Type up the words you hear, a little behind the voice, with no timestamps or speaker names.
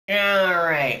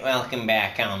Alright, welcome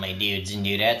back all my dudes and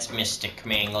dudettes. Mystic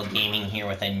Mangle Gaming here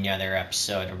with another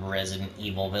episode of Resident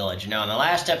Evil Village. Now, in the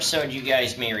last episode, you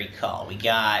guys may recall, we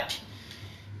got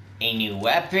a new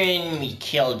weapon, we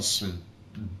killed some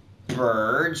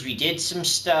birds, we did some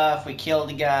stuff, we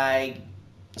killed a guy.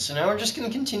 So now we're just going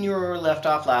to continue where we left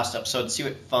off last episode, see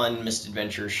what fun,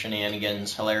 misadventures,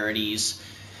 shenanigans, hilarities,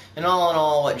 and all in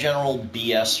all, what general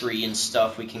BS-ry and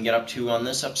stuff we can get up to on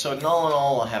this episode. And all in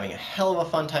all, while having a hell of a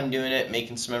fun time doing it,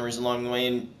 making some memories along the way,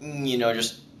 and, you know,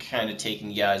 just kind of taking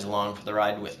you guys along for the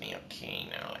ride with me. Okay,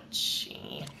 now let's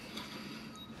see.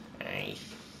 I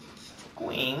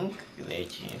think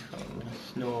that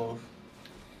no,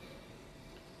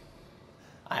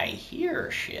 I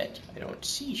hear shit. I don't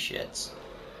see shits.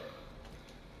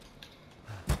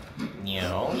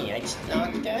 No, let's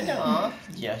knock that off,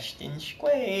 just in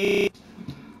square.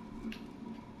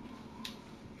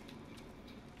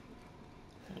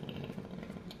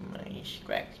 My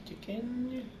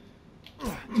scratch-again.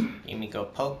 Let me go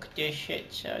poke this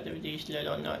shit out of these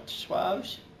little nut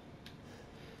swabs.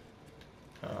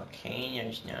 Okay,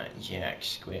 there's not jack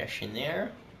squish in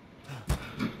there.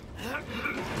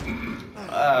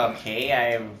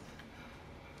 Okay,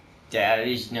 that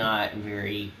is not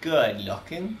very good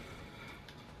looking.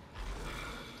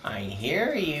 I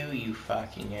hear you, you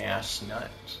fucking ass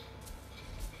nuts.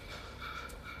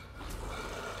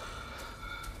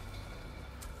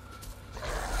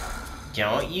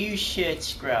 Don't you shit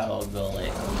scrowl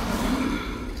bullet.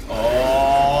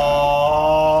 Oh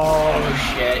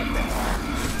shit.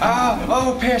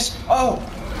 Oh piss. Oh.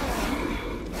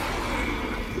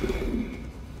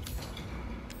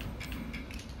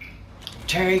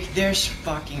 Take this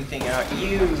fucking thing out,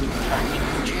 you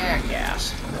fucking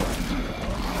jackass.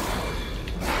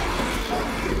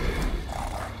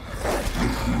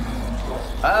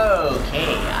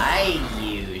 Okay, I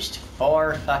used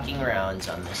 4 fucking rounds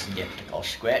on this diptical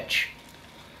squitch.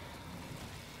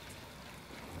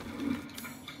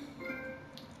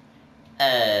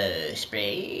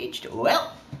 Spraged.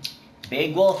 Well,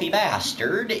 big wolfy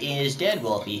bastard is dead,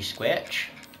 wolfy squitch.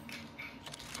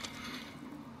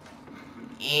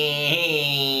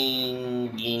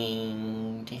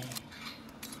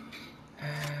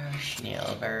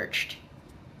 Snail birched.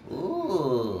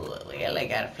 Ooh, well, I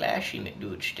got a flashy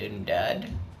McDouchton dud.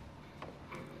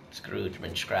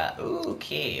 Scroogeman scrap.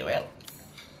 Okay, well.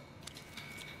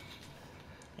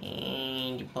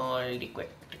 And you pull the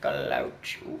critical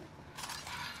out.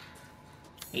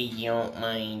 You don't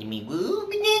mind me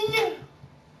woogling.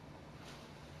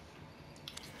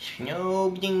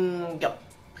 Snowbling up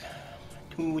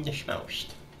to the smoust.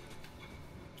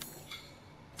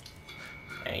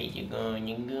 Are you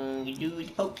gonna go do the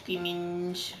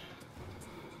Pokemons?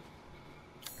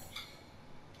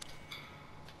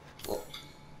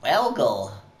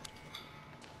 Welgle.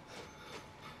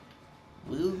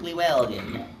 Woogly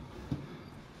Welgan.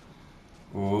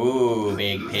 Ooh,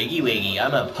 big piggy wiggy.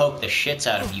 I'm gonna poke the shits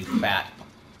out of you, fat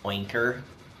oinker.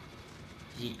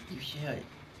 You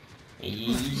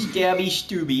stabby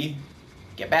stooby.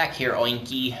 Get back here,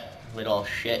 oinky, little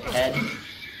shithead.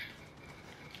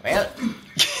 Well,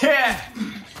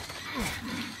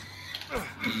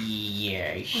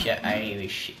 yeah, you're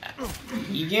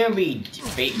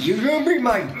gonna be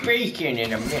my bacon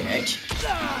in a minute.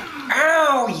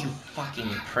 Ow, you fucking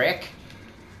prick!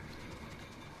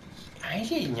 I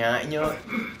did not know.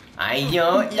 I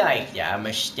don't like that. I'm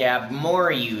gonna stab more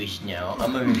of yous now.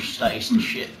 I'm gonna slice the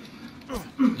shit.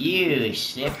 You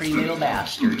slippery little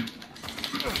bastard.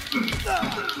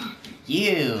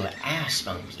 You ass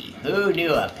monkey. Who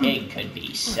knew a pig could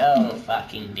be so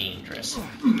fucking dangerous?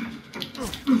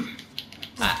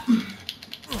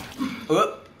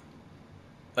 Well,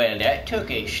 that took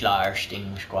a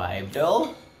schlarting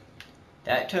squibdle.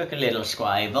 That took a little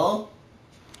squivel.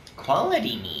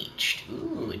 Quality niched.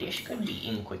 Ooh, this could be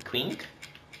inquiquink.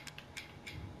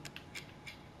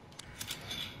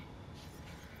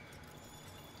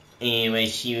 Anyway,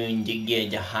 soon to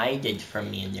get hide it from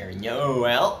me in there. No,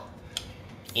 well.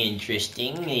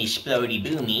 Interesting, a splody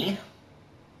boomy.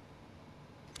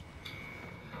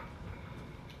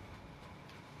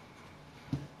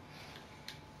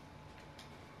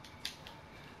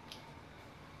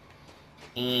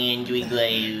 And we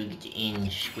glowed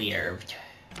and swerved.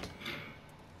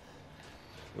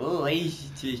 Oh, it's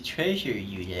the treasure,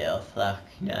 you little fuck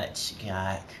nuts,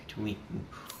 cock tweet.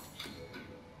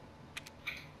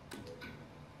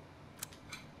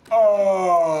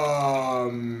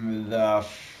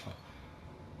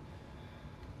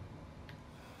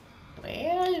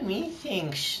 Well,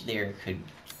 methinks there could.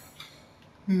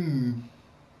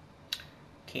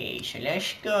 Okay, so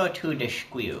let's go to the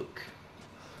squeak.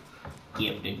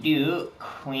 Give the Duke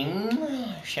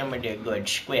Queen some of the good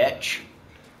squitch.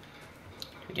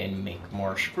 To then make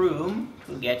more screw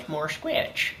to get more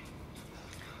squitch.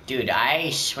 Dude,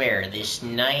 I swear this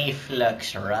knife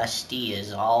looks rusty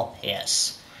as all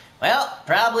piss. Well,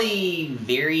 probably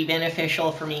very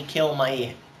beneficial for me kill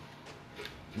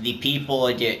the people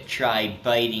that try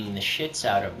biting the shits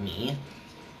out of me.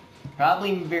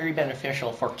 Probably very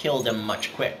beneficial for kill them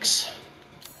much quicks.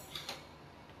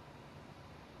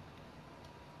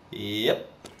 Yep.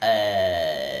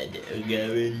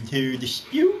 Going to the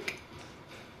spook.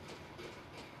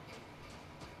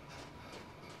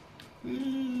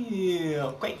 Yeah,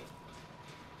 okay.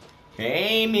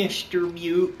 Hey, Mr.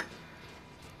 Buke.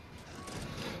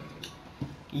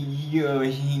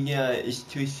 Anything is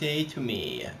to say to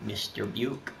me, Mr.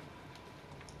 Buke?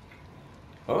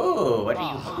 Oh, what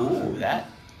are you... Ooh, that...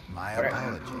 My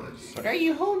apologies. What are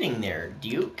you holding there,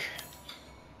 Duke?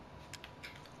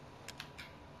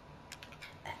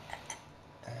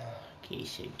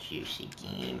 Case of juicy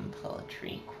game,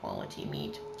 poultry, quality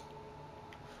meat.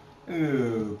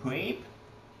 Ooh, creep.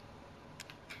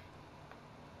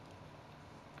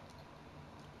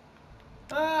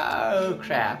 Oh,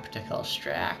 craptical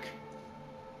strack.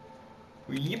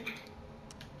 Yep.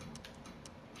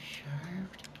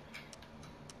 Sharped.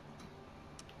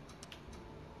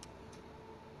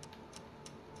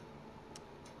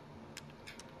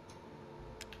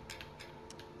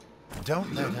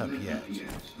 Don't let up yet.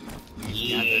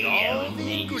 Yeah, all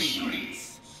the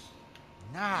ingredients.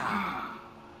 Now.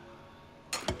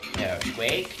 No,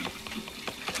 Squake.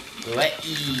 What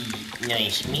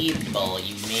nice meatball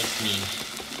you make me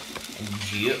a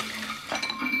juke.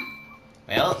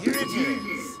 Well, here it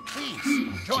is.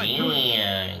 Please join me.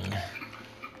 dang.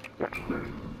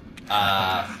 Fuck.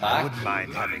 I wouldn't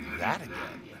mind having that again.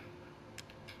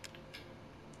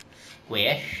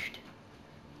 Squished.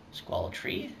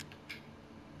 Squaltree.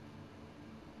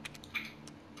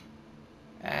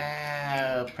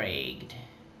 Plagued.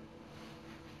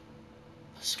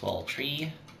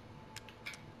 Squaltree.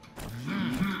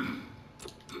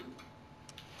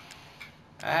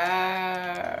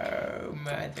 Oh,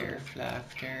 mother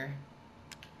fluffer.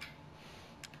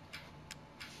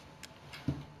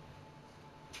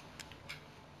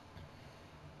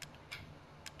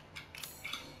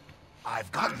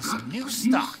 I've gotten some new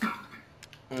stock.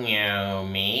 No,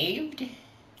 maved.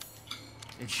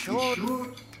 It sure.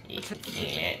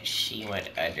 Let's see what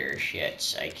other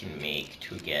shits I can make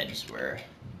together.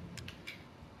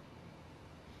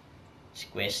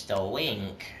 Squistle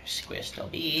Wink,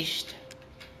 Squistle Beast.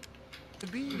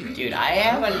 Dude, I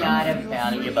have a lot of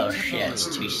valuable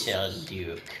shits to sell,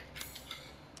 Duke.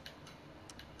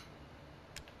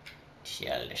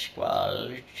 Sell the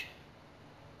Squelch.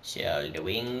 Sell the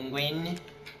Wingwin.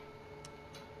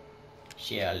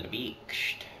 Sell the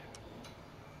Beakst.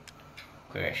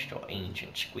 Crystal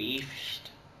Ancient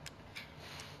Squeefst.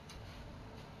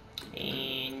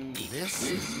 And this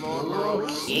is Lord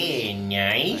Morose. Okay,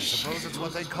 nice. I suppose it's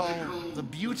what they call the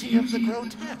beauty of the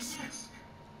grotesque.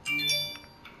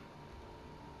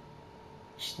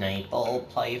 Sniper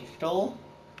Pistol.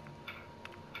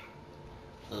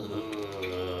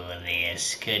 Ooh,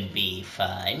 this could be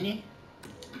fun.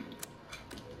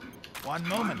 One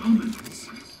moment, please.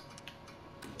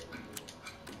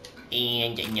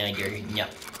 And another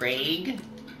Nut Frag.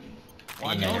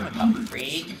 One Another moment, Pup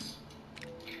please. Frag.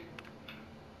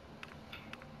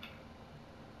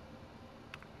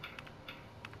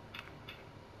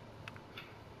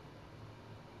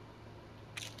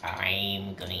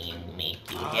 I'm going to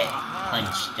make you hit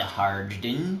punch the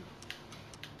Hardsden.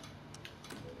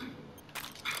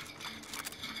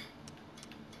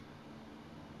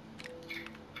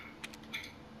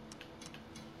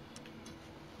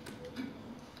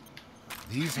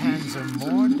 These hands are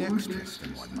more dexterous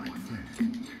than one might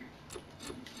think.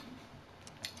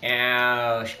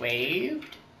 Now,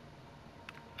 swaved.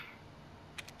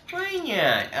 Why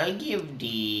not? I'll give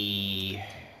the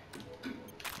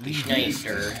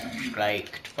Schneider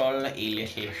Schleichtful a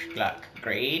little Schluck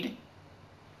grade.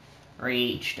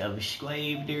 Reached of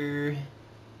Squaveder.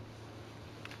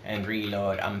 And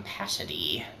reload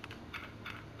Ampacity.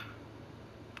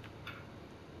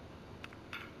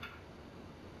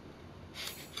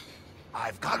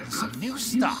 I've gotten some new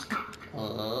stock.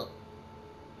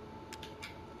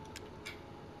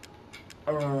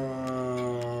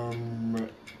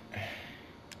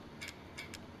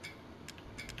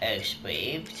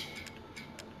 Auswaved.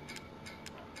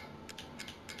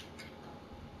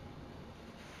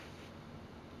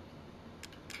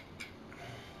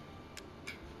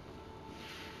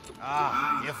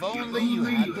 Ah, if only you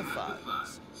had the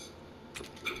funds.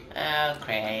 Oh,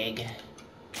 Craig.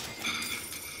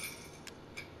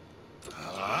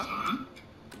 Huh?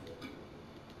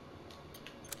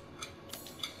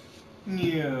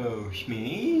 No,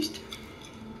 Schmeezed.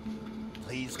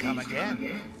 Please come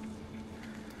again.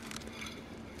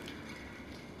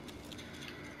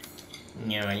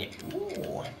 No,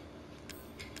 ooh.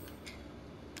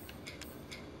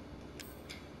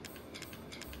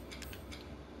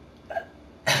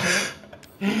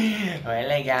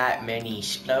 Well, I got many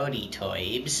splody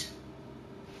toys.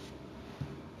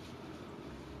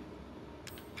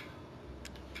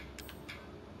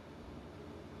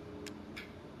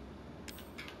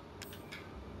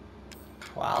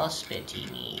 Qualspity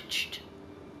niched.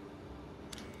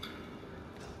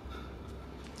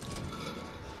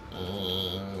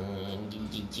 And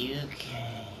Duke.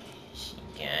 She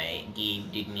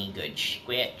did me good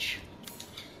squitch.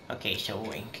 Okay, so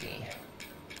Winky.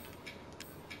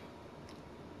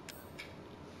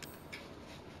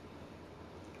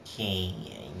 Okay,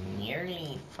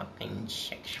 nearly fucking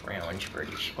 6 rounds for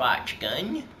the squatch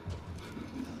gun.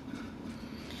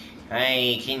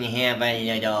 I can have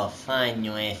a little fun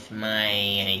with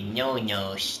my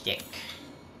no-no stick.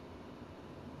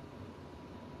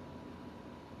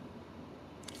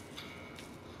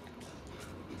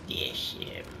 This,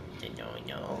 the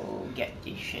no-no. Get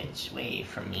the shits away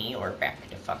from me or back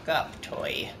the fuck up,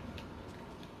 toy.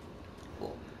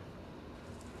 Cool.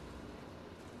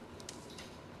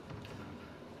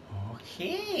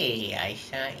 Okay, I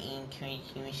thought you could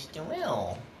use the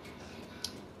well.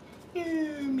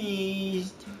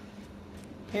 Amazed.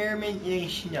 Permanently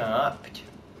snopped.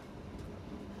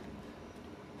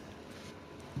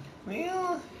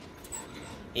 Well,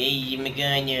 am I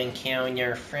gonna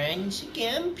encounter friends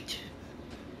again?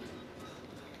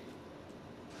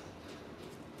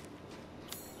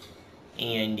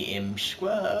 And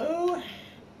Squo,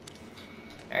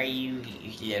 are you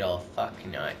little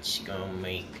fucknuts gonna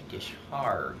make this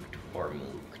hard for me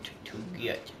to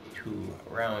get to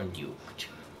around you?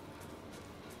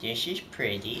 This is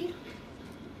pretty.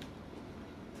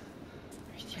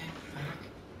 What the fuck?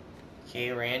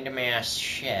 Okay, random ass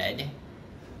shed.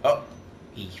 Oh,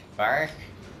 he's bark.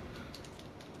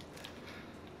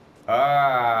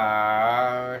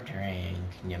 Oh, drank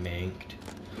the minked.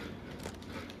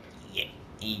 Yeah,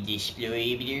 the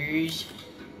exploiters.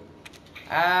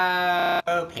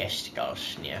 Oh, pesticle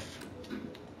sniff.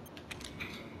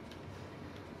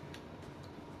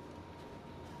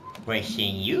 What's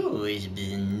in you,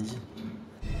 husbands?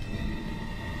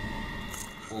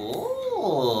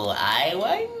 Oh, I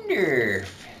wonder.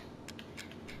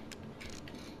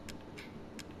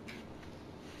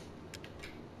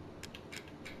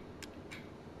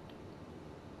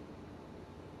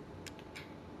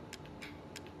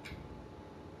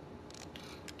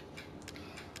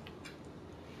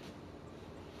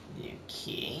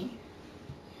 Okay.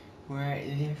 Where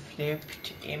the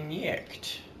flipped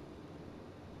emject?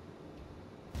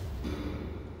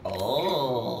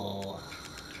 Oh.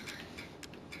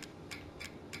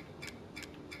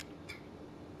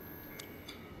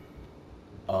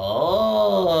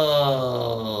 Oh,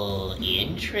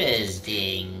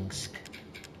 interesting.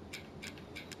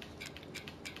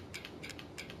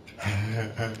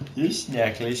 This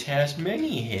necklace has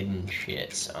many hidden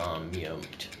shits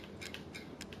yoked.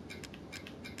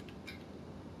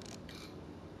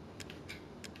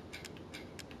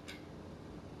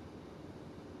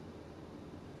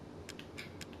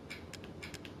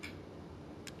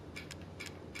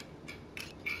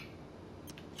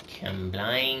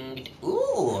 Combined.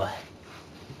 Ooh.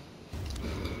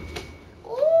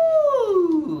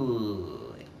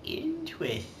 Ooh.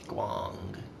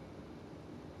 Interesting.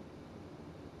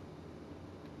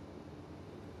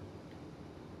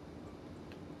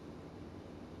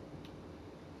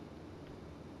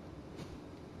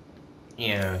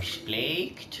 Yeah,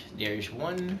 flaked. There's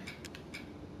one.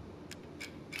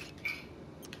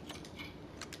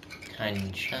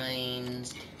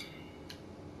 Conchines.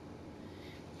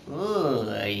 Ooh,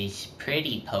 it's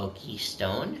pretty pokey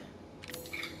stone.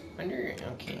 Wonder,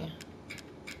 okay.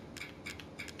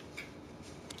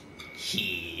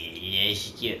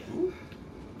 Let's get. Ooh.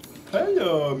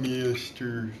 Hello,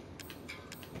 Mr.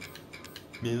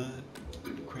 Millet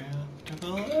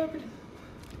Craftable.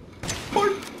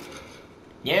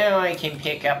 Now I can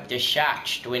pick up the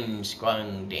shots twin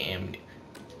squung damned.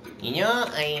 You know,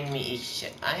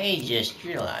 I just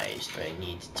realized what I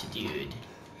need to do.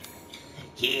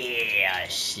 Yeah,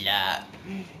 slap.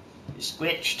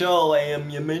 Squitched all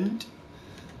amument.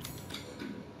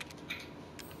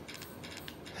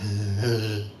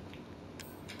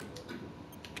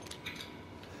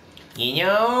 You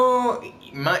know,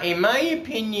 in my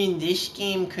opinion, this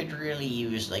game could really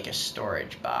use like a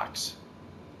storage box.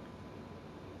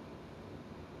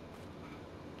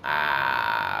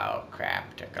 Oh,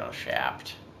 crap, tickle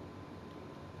shaft.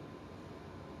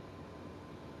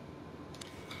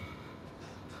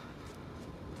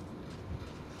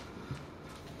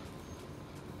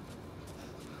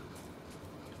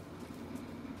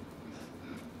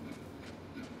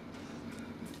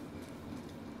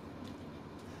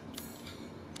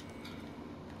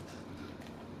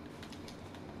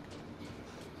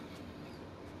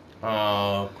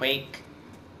 Oh, Quake.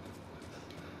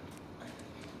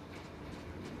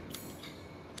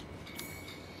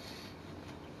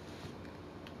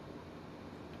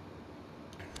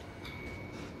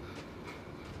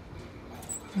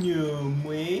 No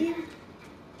way.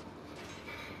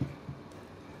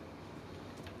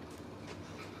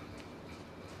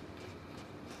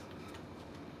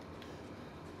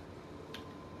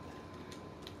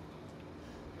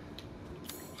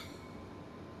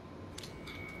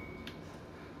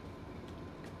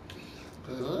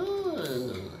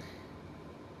 Ooh.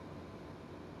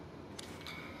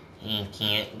 You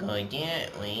can't go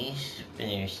that way.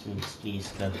 There's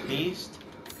the beast.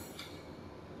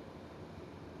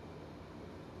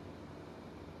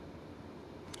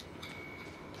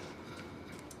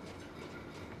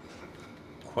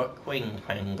 Quick wing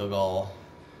pangle.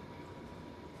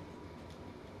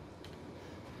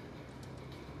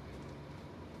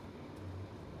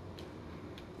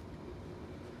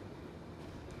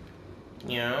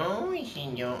 No,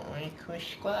 you don't want to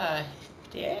push glass.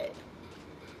 That.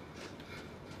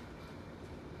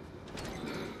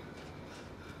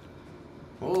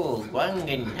 Ooh,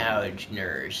 Gungan pouch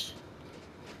nurse.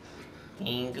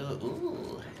 And go.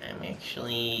 Ooh, I'm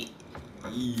actually.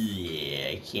 Yeah,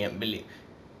 I can't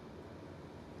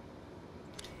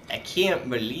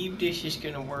believe this is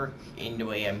gonna work in the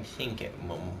way I'm thinking.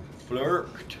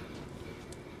 Flirt.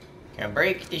 Can I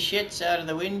break the shits out of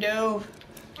the window?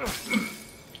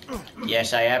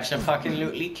 Yes, I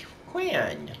absolutely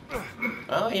can.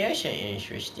 Oh, yes, an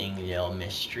interesting little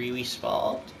mystery we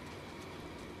solved.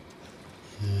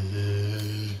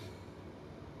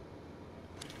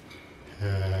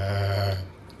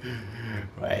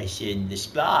 Why should the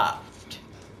sploft?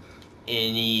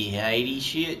 Any hidey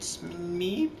shits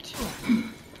meeped?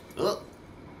 Oh,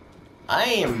 I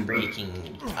am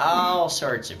breaking all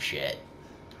sorts of shit.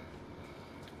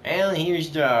 Well,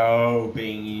 here's the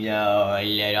hoping, you know, a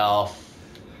little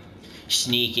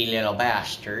sneaky little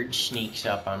bastard sneaks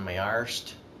up on my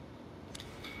arst.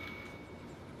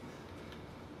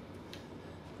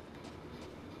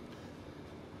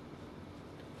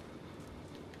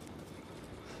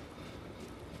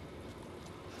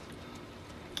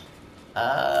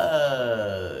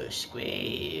 Oh,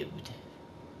 squibbed.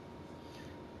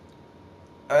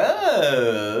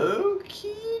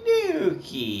 Okie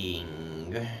dokie.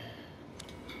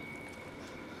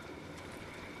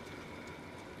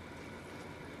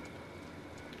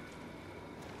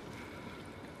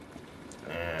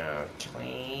 At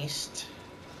least.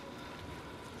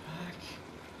 Fuck.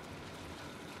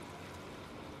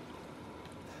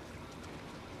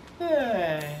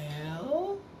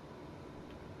 Well.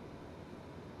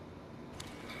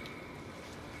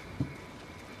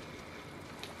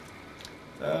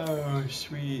 Oh,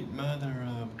 sweet mother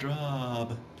of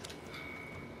Drob.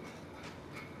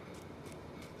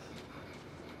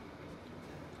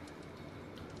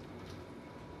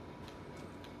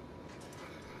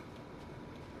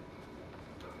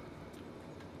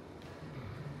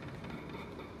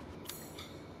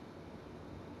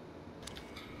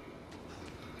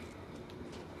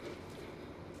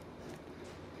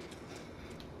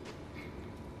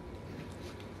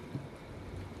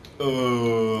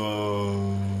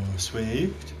 Oh,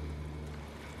 Swift.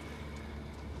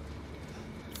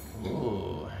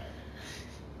 Oh.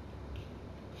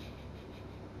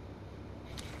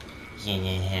 Can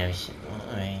you have some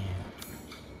more?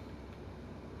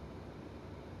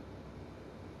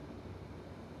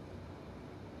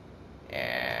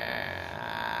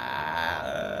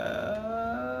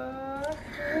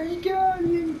 I got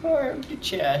informed the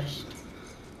chest.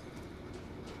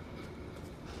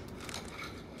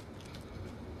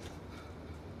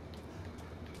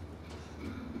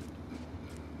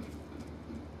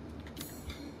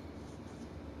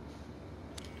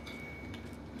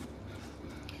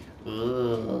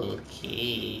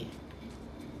 Okay.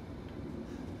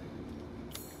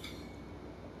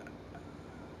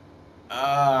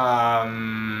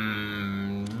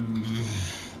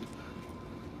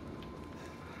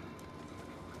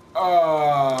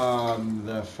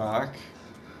 The fuck?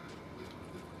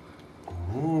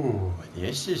 Ooh.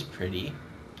 this is pretty.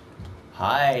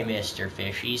 Hi, Mr.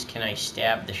 Fishies. Can I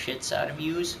stab the shits out of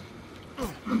yous?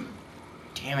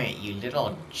 Damn it, you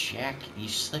little jack. You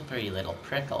slippery little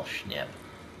prickle snip.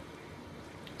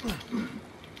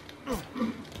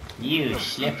 You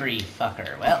slippery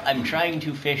fucker. Well, I'm trying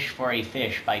to fish for a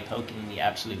fish by poking the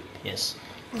absolute piss.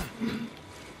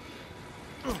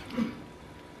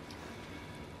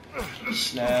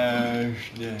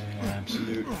 Slash the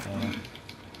absolute fuck.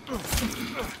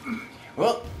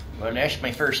 Well, that's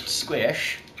my first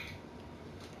squish.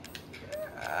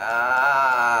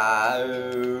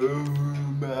 Oh,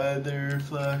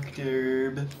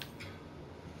 motherfucker.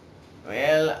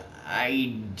 Well,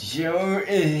 I don't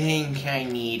think I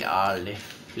need all the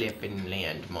flippin'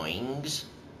 landmines.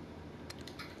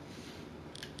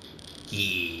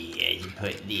 Yeah,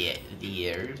 put that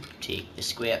there. Take the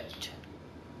script.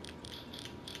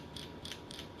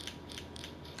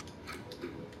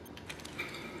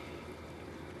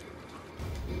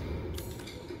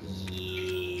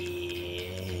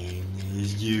 Yeah,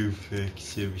 you fuck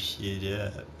some shit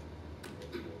up.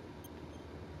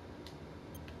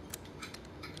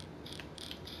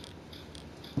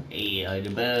 Hey, I'm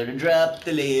about to drop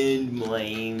the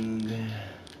landmine.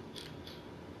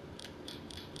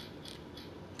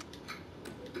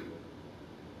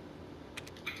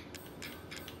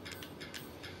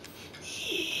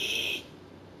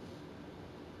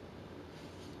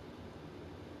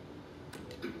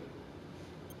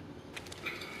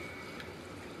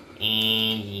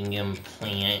 And you can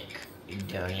plant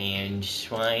the land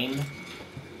swine.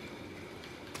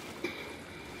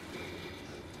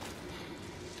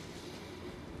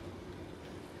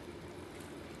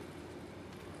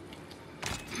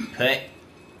 Well,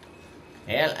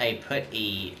 I put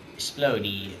a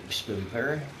splody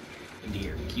spooper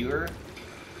dear cure.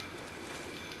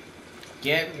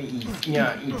 Get me,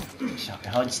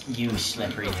 how's you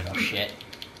slippery little shit?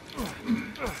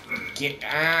 Get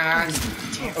on.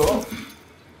 Oh.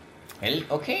 Well,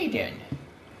 okay then.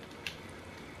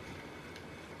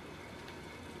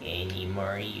 Any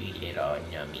more you little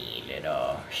nummy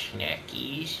little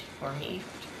snackies for me?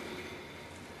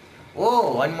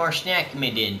 Oh, one more snack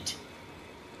midint.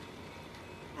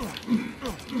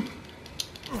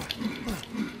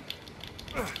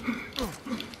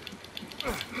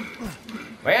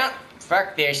 Well,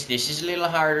 fuck this. This is a little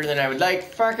harder than I would like.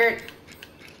 Fuck it.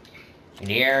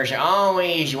 There's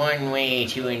always one way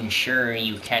to ensure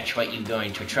you catch what you're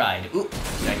going to try. Ooh,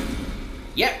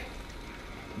 yep.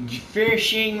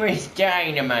 Fishing with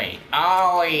dynamite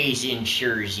always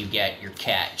ensures you get your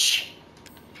catch.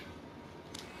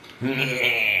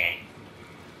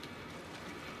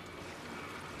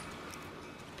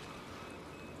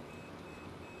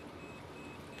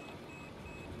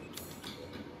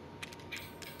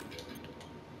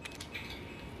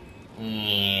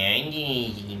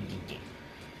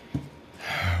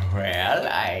 Well,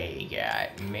 I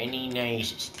got many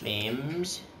nice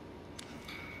slims.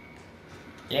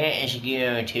 Let's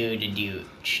go to the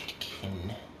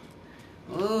Duchkin.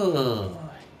 Ooh.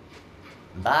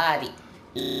 Body.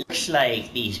 Looks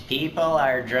like these people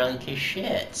are drunk as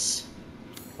shits.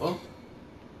 Oh.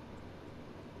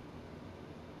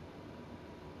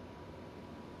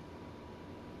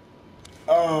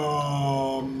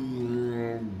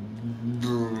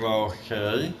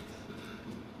 Okay.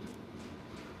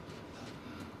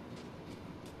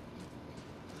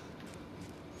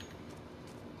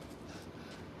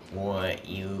 What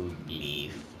you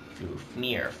believe to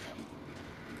nerf.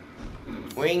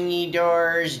 Wingy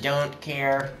doors, don't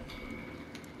care.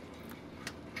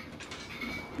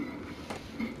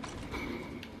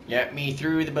 Let me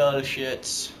through the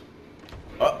bullshits.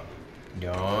 Oh,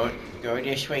 don't go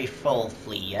this way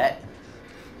fully yet.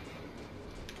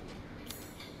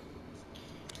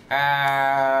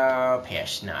 Oh,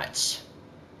 piss nuts.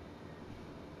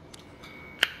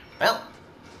 Well.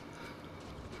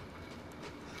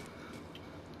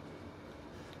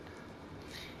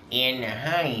 In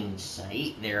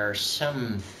hindsight, there are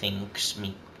some things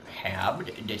me have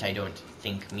that I don't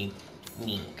think me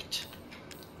ninked.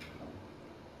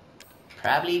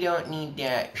 Probably don't need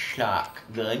that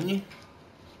shotgun.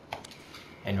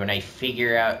 And when I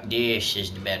figure out this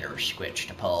is the better switch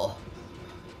to pull.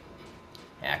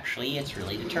 Actually, it's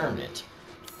really determinate.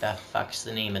 The fuck's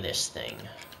the name of this thing?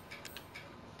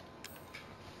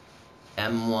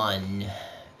 M1,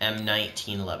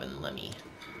 M1911, Lemmy.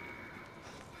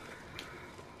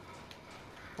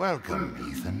 Welcome,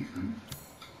 Ethan.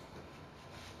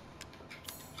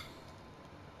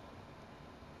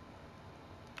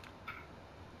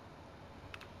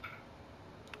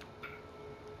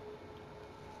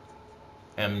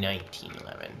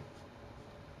 M1911.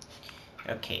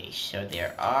 Okay, so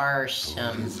there are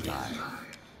some...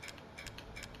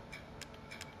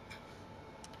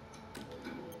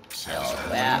 Sell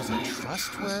that. A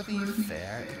trustworthy,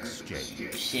 fair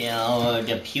exchange. Sell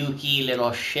the pukey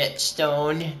little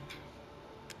shitstone.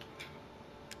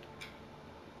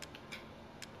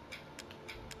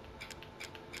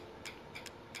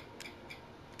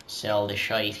 Sell the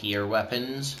shittier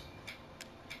weapons.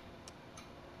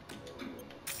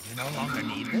 You no longer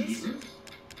need this?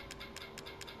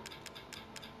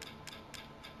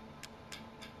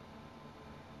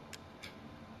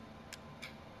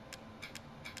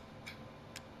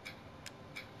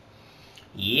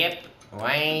 Yep.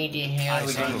 Why the hell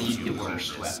would I need the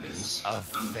worst weapons? A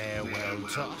farewell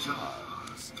to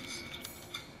arms.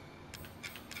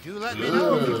 Do let me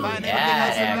know if you find anything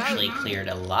else That actually about cleared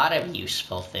a lot of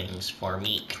useful things for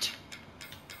me.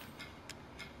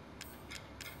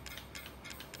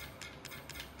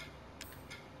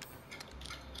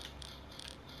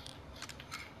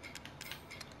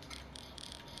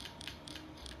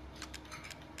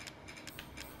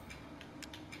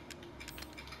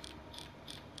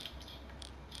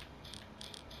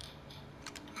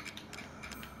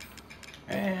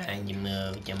 And you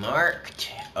move to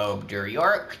marked, Obder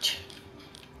Yorked.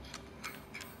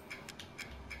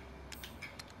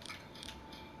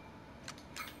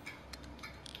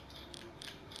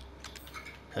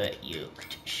 Put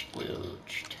yoked,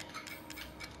 squooched.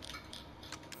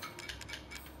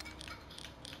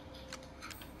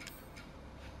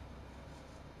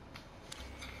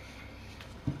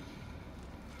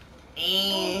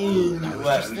 And I was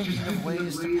what? just thinking of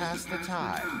ways to pass the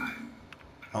time.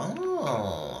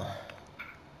 Oh,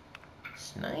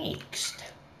 snakes.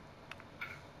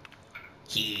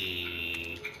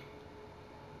 Yeah.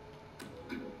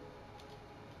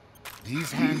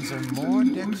 These hands are more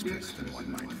dexterous than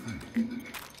one might think.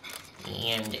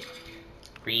 And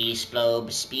Resplobe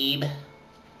Speeb.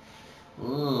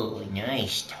 Ooh,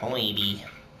 nice toy.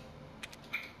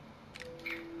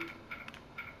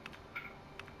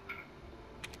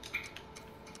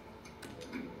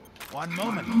 One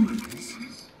moment, please.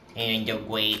 And the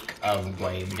wake of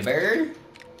Waved Bird.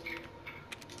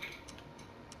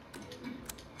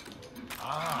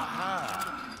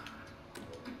 Aha!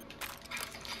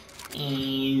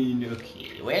 And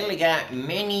okay, well, we got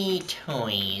many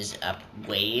toys up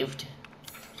waved.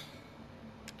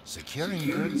 Securing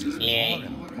goods is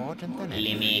more important than Let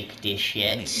anything. make this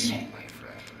shit. Anything, my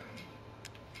friend.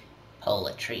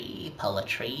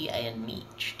 Poultry, and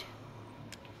meat.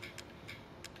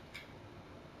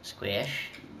 Squish.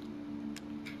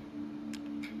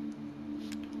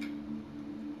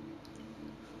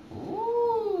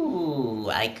 Ooh,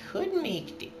 I could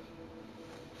make the...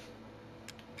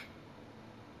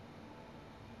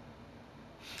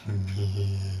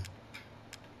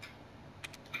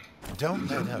 Don't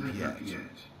let up yet.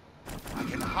 I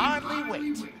can hardly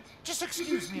wait. Just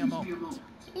excuse me a moment.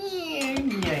 Yeah,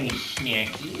 nice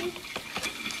snacky.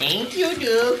 Thank you,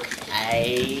 Duke.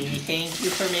 I thank you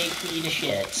for making me the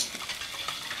shits.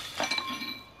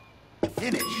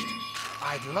 Finished.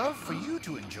 I'd love for you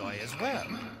to enjoy as well.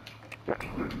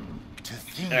 To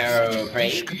think Oh, such a dish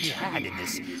great. could be had in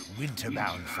this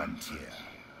winter-bound frontier.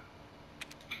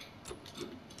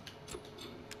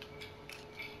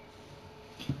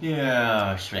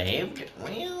 Yeah, slaved.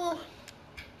 Well,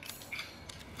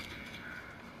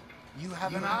 You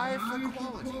have an eye for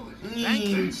quality. Thank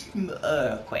you.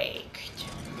 quaked.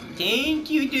 Thank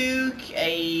you, Duke.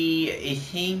 I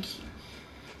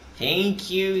thank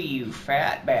you, you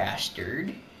fat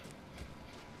bastard.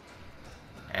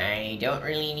 I don't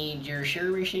really need your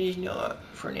services, not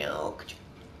for now.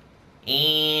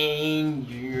 And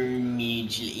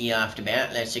immediately off the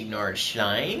bat, let's ignore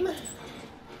slime.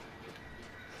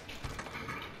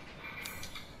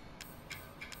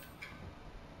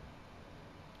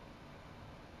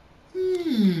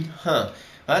 Well,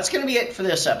 that's going to be it for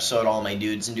this episode, all my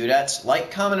dudes and dudettes.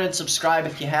 Like, comment, and subscribe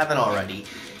if you haven't already.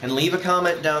 And leave a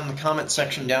comment down in the comment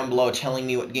section down below telling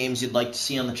me what games you'd like to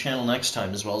see on the channel next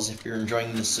time, as well as if you're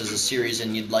enjoying this as a series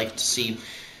and you'd like to see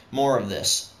more of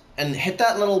this. And hit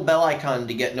that little bell icon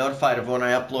to get notified of when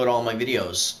I upload all my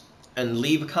videos. And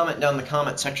leave a comment down in the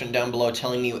comment section down below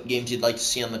telling me what games you'd like to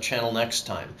see on the channel next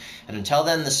time. And until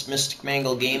then, this Mystic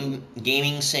Mangle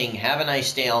Gaming saying have a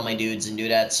nice day, all my dudes and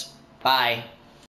dudettes. Bye.